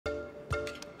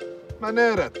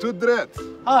Maneira, tudo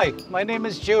direito. Hi, my name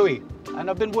is Joey, and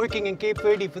I've been working in Cape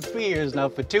Verde for 3 years now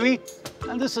for TUI,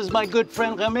 and this is my good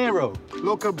friend Ramiro.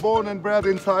 Local born and bred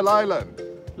in South Island.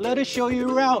 Let us show you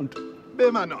around.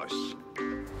 Bimanos.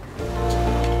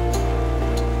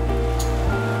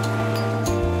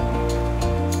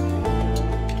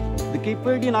 The Cape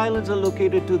Verdean Islands are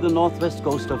located to the northwest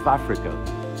coast of Africa.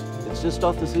 It's just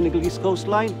off the Senegalese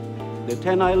coastline. There are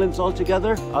 10 islands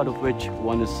altogether, out of which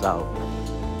one is south.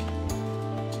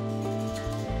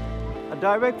 A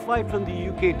direct flight from the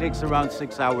UK takes around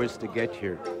 6 hours to get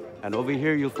here. And over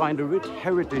here you'll find a rich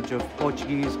heritage of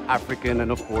Portuguese, African,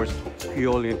 and of course,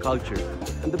 Creolean culture.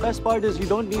 And the best part is you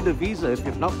don't need a visa if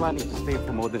you're not planning to stay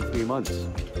for more than 3 months.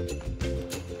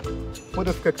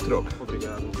 Pode ficar troco.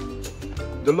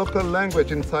 The local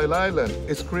language in South Island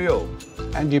is Creole.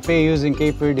 And you pay using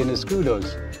Cape Verdean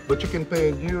escudos. But you can pay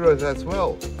in euros as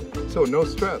well, so no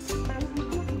stress.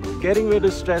 Getting rid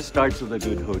of stress starts with a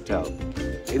good hotel.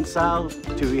 In Sal,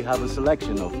 TUI have a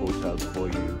selection of hotels for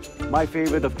you. My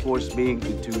favorite, of course, being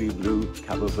the TUI Blue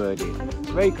Cabo Verde. It's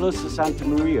very close to Santa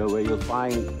Maria, where you'll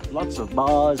find lots of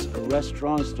bars,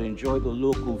 restaurants to enjoy the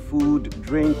local food,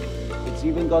 drink. It's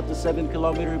even got the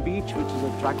 7-kilometer beach, which has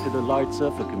attracted a large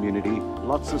surfer community.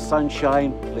 Lots of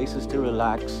sunshine, places to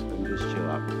relax and just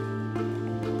chill out.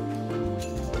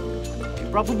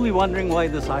 You're probably wondering why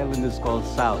this island is called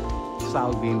Sal.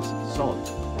 Sal means salt.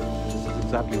 This is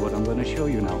exactly what I'm going to show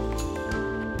you now.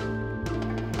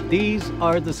 These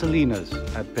are the salinas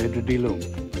at Pedra de Lume.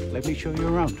 Let me show you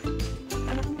around.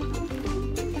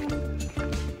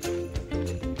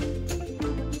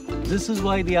 This is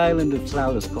why the island of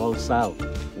Sal is called Sal,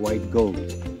 white gold.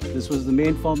 This was the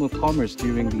main form of commerce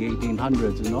during the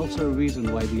 1800s and also a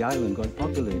reason why the island got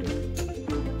populated.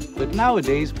 But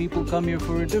nowadays, people come here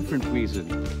for a different reason.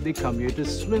 They come here to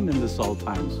swim in the salt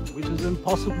pans, which is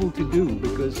impossible to do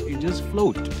because you just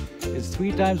float. It's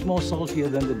 3 times more saltier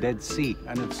than the Dead Sea,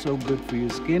 and it's so good for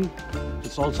your skin.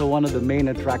 It's also one of the main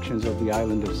attractions of the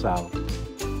island of Sal.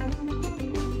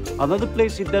 Another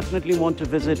place you definitely want to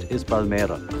visit is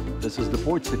Palmera. This is the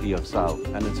port city of Sal,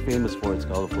 and it's famous for its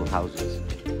colorful houses.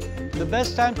 The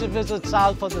best time to visit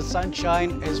Sal for the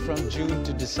sunshine is from June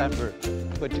to December.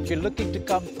 But if you're looking to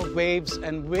come for waves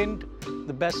and wind,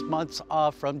 the best months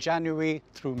are from January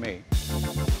through May.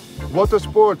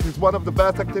 Watersports is one of the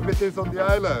best activities on the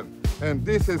island, and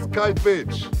this is Kite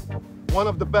Beach. One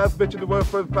of the best beaches in the world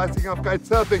for the practicing of kite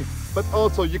surfing, but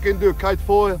also you can do kite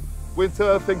foil,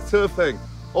 windsurfing, surfing.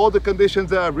 All the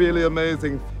conditions are really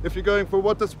amazing. If you're going for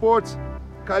water sports,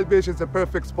 Kite Beach is a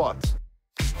perfect spot.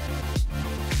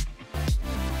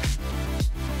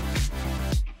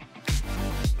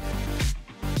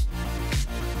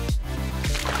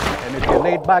 And if you're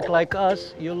laid back like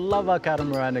us, you'll love our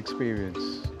catamaran experience.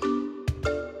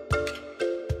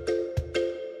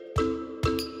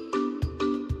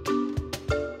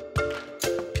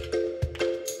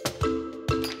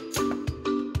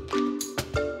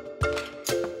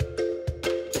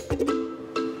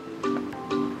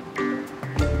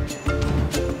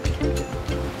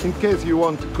 In case you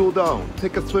want to cool down,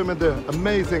 take a swim in the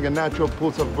amazing and natural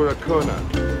pools of Buracona.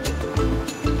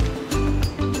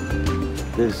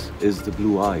 This is the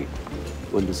blue eye.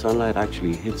 When the sunlight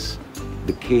actually hits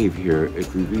the cave here, it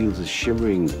reveals a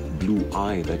shimmering blue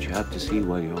eye that you have to see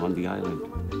while you're on the island.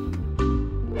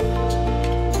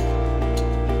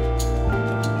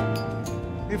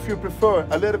 If you prefer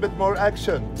a little bit more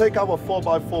action, take our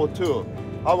 4x4 tour.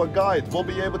 Our guide will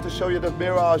be able to show you the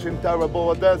Mirage in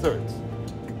Taraboa Desert.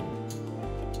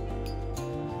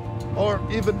 Or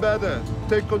even better,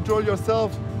 take control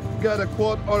yourself, get a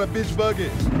quad or a beach buggy.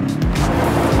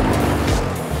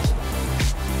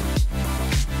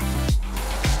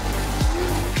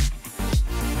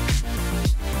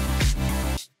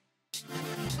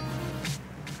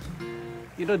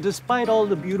 You know, despite all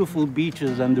the beautiful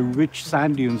beaches and the rich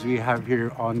sand dunes we have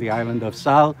here on the island of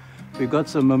Sal, we've got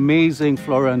some amazing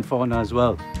flora and fauna as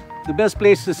well. The best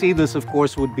place to see this, of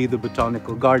course, would be the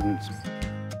botanical gardens.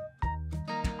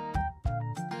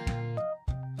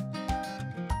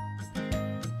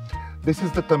 This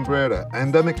is the tambrera,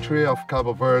 endemic tree of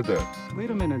Cabo Verde. Wait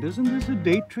a minute, isn't this a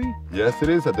date tree? Yes, it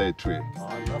is a date tree. Oh,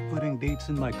 I love putting dates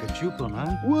in my cachupa,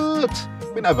 man. What?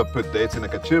 We never put dates in a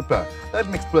cachupa. Let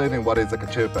me explain what is a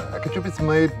cachupa. A cachupa is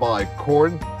made by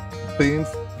corn, beans,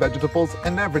 vegetables,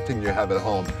 and everything you have at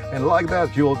home. And like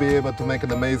that, you will be able to make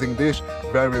an amazing dish,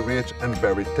 very rich and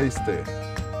very tasty.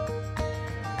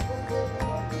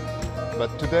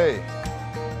 But today,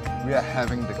 we are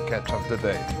having the catch of the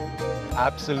day.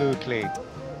 Absolutely.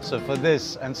 So for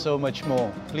this and so much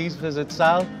more, please visit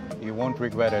Sal. You won't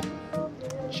regret it.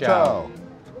 Ciao. Ciao.